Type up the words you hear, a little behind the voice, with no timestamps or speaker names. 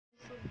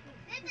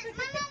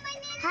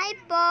Hi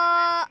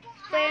po!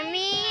 For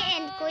me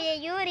and Kuya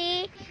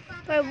Yuri,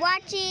 for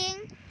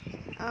watching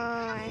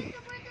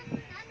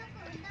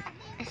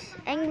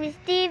Angry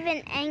Steve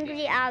and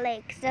Angry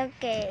Alex.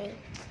 Okay.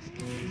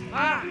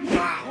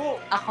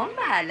 Akong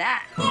bahala.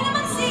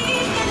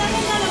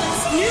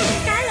 New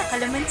Kala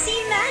Kalamansi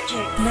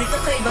Magic. May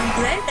kakaibang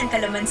blend ng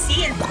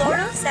kalamansi and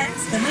floral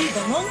scents na may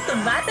bangong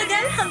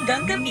tumatagal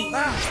hanggang gabi.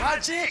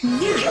 Magic!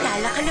 New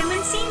Kala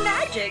Kalamansi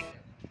Magic.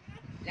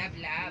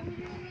 Love.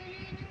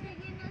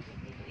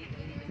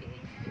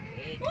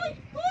 So,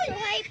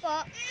 hi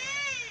po.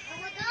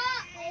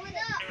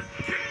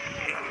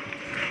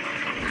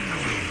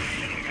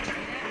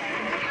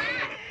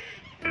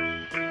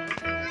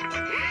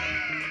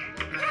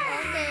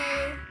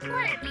 Okay.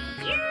 What a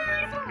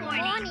beautiful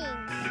morning.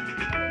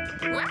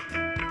 Well,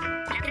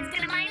 nothing's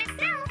gonna mind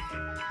itself.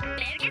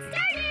 Better get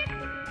started.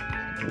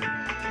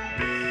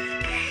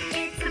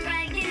 It's a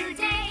bright new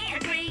day, a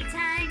great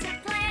time to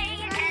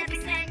play. Every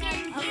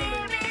second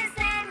here is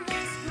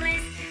endless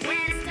bliss. When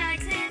it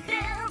starts to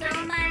build,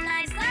 oh my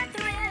life's a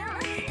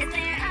thrill. Is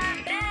there a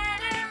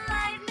better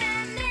life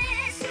than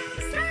this?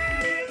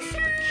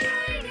 Sunshine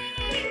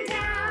shining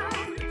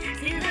down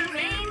to the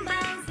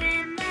rainbows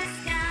in the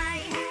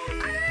sky.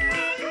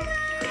 I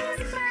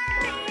close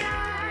my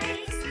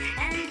eyes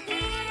and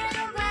feel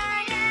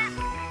right at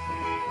home.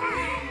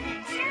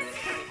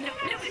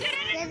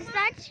 Let's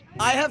start.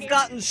 I have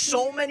gotten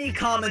so many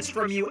comments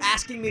from you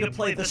asking me to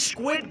play the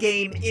Squid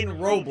Game in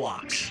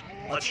Roblox.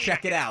 Let's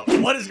check it out.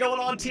 What is going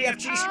on,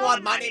 TFG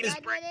Squad? My name is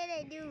What did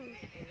I do?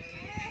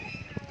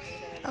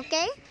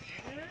 Okay?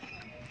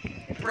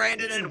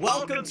 Brandon, and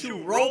welcome to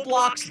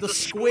Roblox The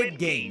Squid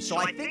Game. So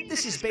I think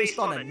this is based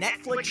on a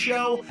Netflix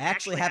show. I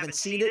actually haven't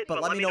seen it,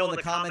 but let me know in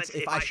the comments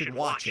if I should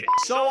watch it.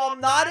 So I'm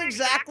not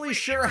exactly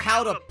sure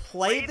how to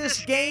play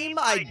this game.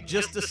 I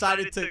just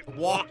decided to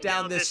walk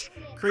down this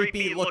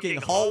creepy looking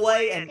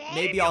hallway and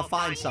maybe I'll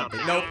find something.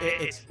 Nope,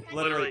 it's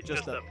literally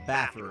just a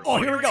bathroom.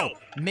 Oh, here we go.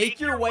 Make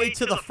your way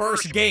to the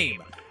first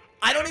game.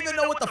 I don't even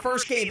know what the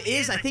first game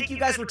is. I think you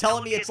guys were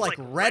telling me it's like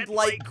red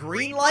light,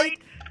 green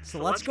light. So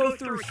let's go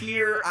through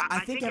here. I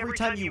think every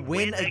time you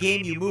win a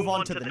game, you move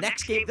on to the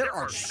next game. There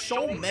are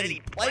so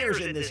many players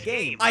in this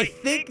game. I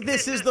think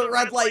this is the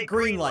red light,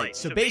 green light.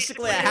 So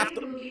basically, I have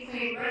to... You will be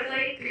playing red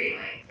light, green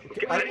light.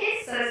 Okay, When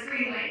it says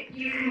green light,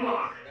 you can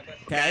walk.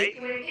 Okay,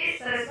 When it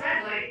says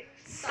red light,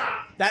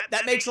 stop.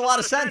 that makes a lot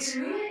of If sense.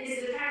 your movement is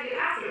detected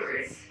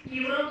afterwards,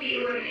 you will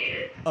be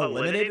eliminated.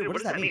 Eliminated? What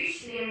does that mean?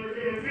 Reach the end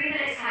within the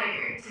 3-minute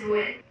timer to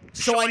win.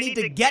 So I need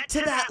to get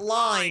to that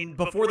line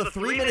before the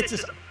 3 minutes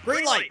is...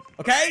 Green light,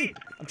 okay?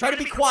 I'm trying to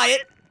be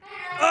quiet.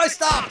 Oh, I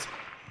stopped.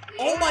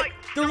 Oh my...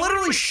 They're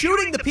literally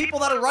shooting the people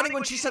that are running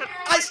when she said,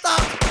 I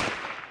stopped.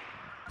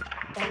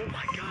 Oh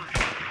my god.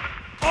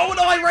 Oh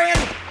no, I ran.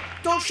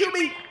 Don't shoot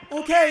me.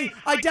 Okay,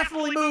 I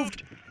definitely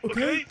moved.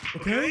 Okay.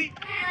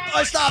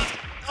 I stopped.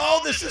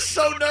 Oh, this is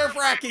so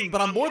nerve-wracking.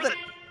 But I'm more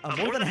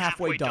than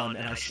halfway done,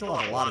 and I still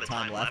have a lot of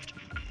time left.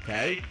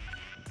 Okay.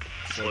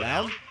 Slow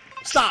down.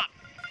 Stop.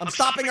 I'm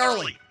stopping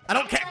early. I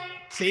don't care.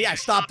 See, I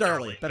stopped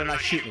early. Better not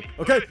shoot me.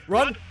 Okay,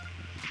 run.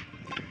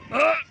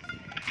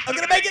 I'm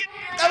gonna make it.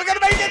 I'm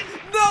gonna make it.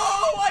 No,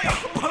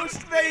 I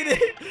almost made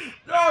it.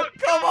 No,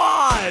 come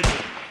on.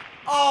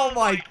 Oh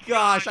my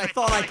gosh, I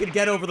thought I could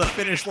get over the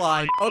finish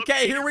line.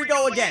 Okay, here we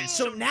go again.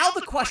 So now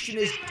the question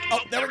is, oh,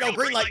 there we go,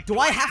 green light. Do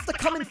I have to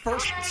come in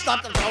first?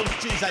 Stop. Oh,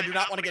 jeez, I do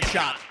not want to get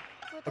shot.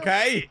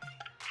 Okay,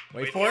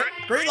 wait for it.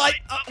 Green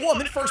light. Oh,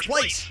 I'm in first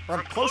place. Or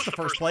I'm close to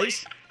first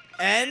place.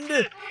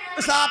 And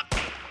stop.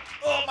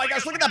 Oh my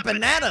gosh, look at that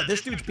banana.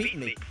 This dude's beating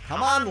me.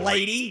 Come on,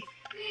 lady.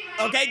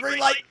 Okay, green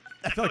light.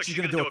 I feel like she's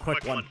gonna do a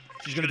quick one.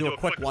 She's gonna do a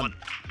quick one.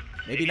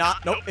 Maybe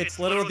not. Nope, it's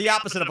literally the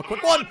opposite of a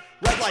quick one.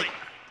 Red light.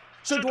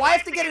 So do I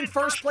have to get in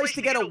first place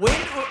to get a win,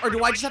 or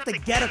do I just have to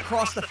get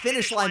across the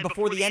finish line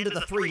before the end of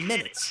the 3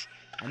 minutes?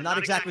 I'm not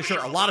exactly sure.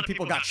 A lot of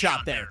people got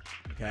shot there.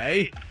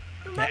 Okay.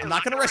 Okay, I'm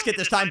not gonna risk it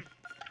this time.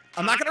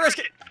 I'm not gonna risk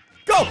it.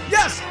 Go!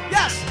 Yes!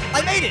 Yes!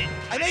 I made it!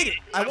 I made it!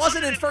 I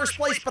wasn't in first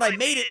place, but I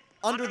made it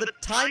under the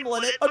time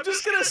limit. I'm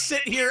just gonna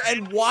sit here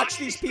and watch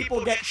these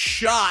people get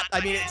shot. I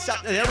mean,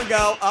 there we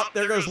go. Up,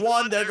 there goes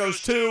one, there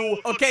goes two.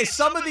 Okay,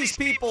 some of these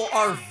people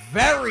are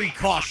very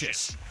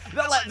cautious.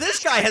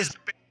 This guy has...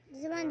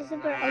 This one is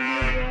super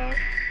ugly, bro.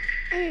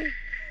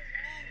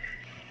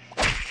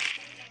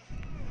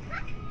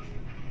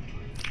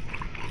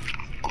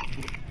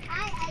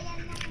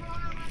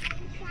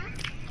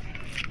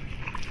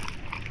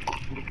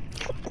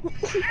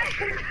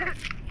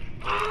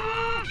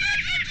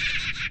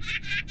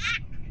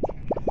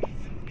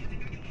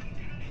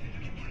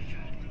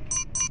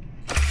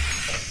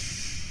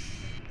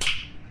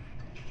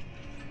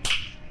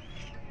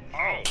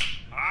 Oh,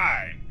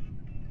 hi.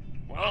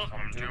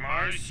 Welcome to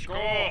my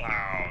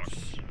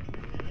schoolhouse.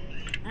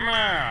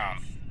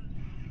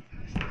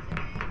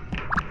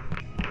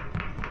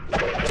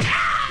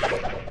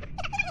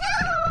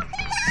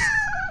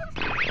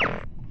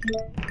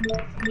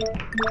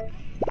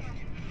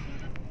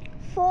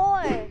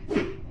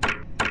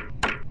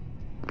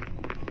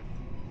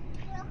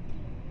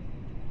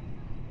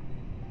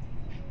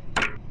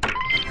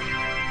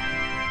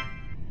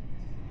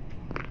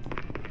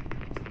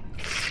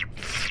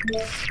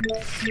 Plus.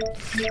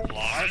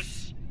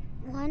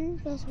 1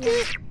 plus 1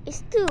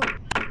 is 2.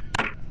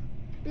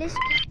 Please is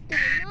 2.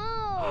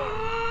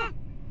 No!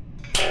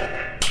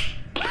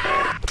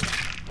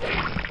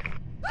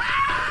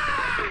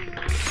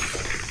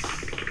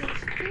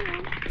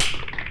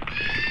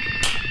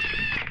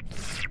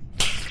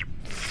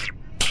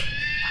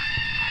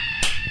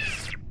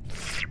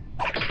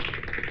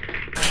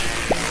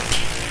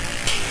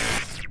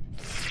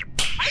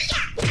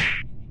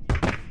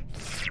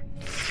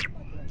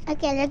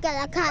 Okay, look at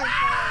the card.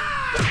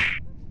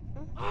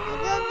 I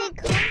will be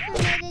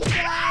confident,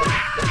 guys.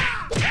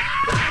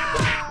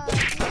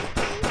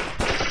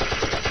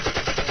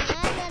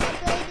 I'm gonna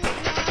play this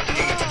now.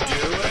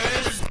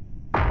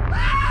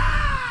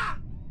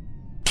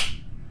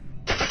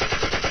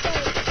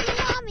 Wait,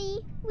 Mommy,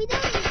 we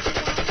don't need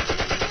Mommy.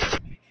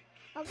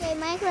 Okay,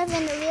 Minecraft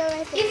in the real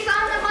life. You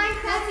found the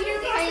Minecraft video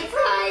game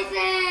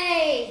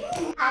crazy!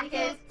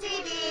 Agus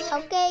TV.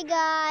 Okay,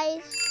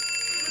 guys.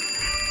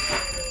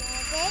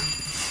 Okay.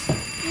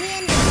 Me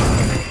and the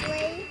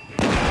play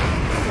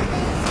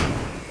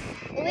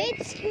with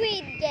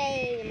Squid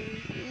Game.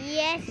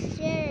 Yes,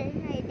 sir,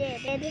 I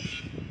did.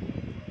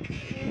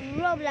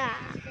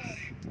 Roblox.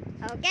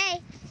 Okay.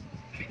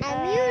 I'm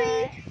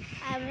Yuri.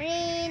 I'm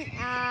Rin.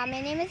 My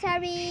name is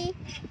Harvey.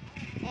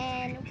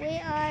 And we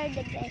are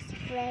the best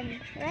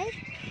friends, right?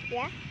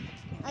 Yeah.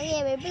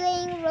 Okay, we're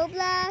playing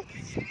Roblox.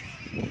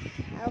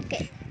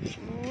 Okay.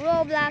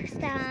 Roblox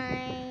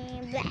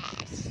time.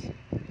 Blast.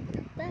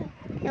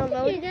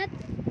 Download it.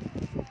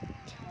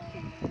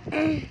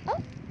 Oh,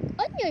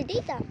 on your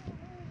data.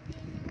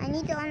 I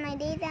need to on my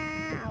data.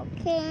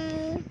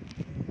 Okay.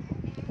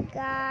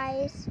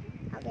 Guys.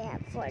 Okay, I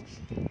have forged.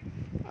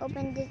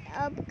 Open this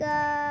up,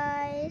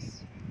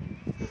 guys.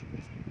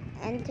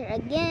 Enter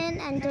again.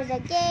 Enter the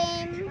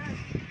game.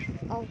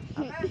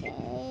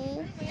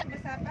 Okay.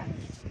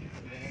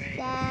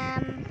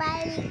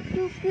 Sampai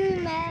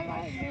kuku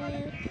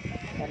melody.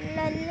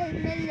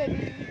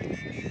 Melody.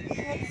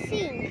 Let's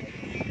sing.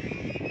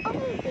 All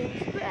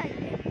things bright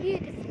and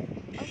beautiful.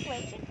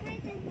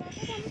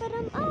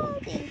 All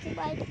things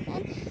white and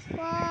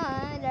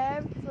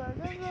wonderful.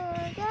 The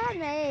Lord God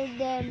made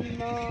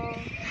them all.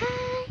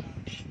 Hi.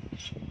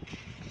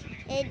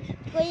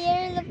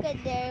 Kuya, look at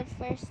their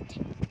first.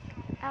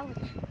 Out.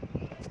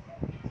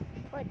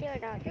 Oh, they're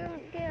not.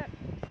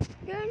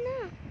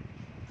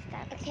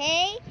 Stop.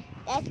 Okay,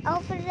 that's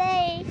all for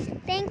today.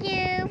 Thank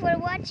you for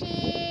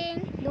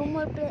watching. No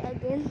more play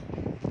again.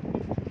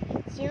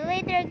 See you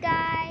later,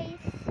 guys.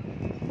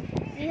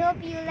 We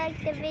hope you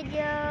liked the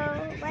video.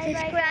 Bye.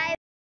 Subscribe.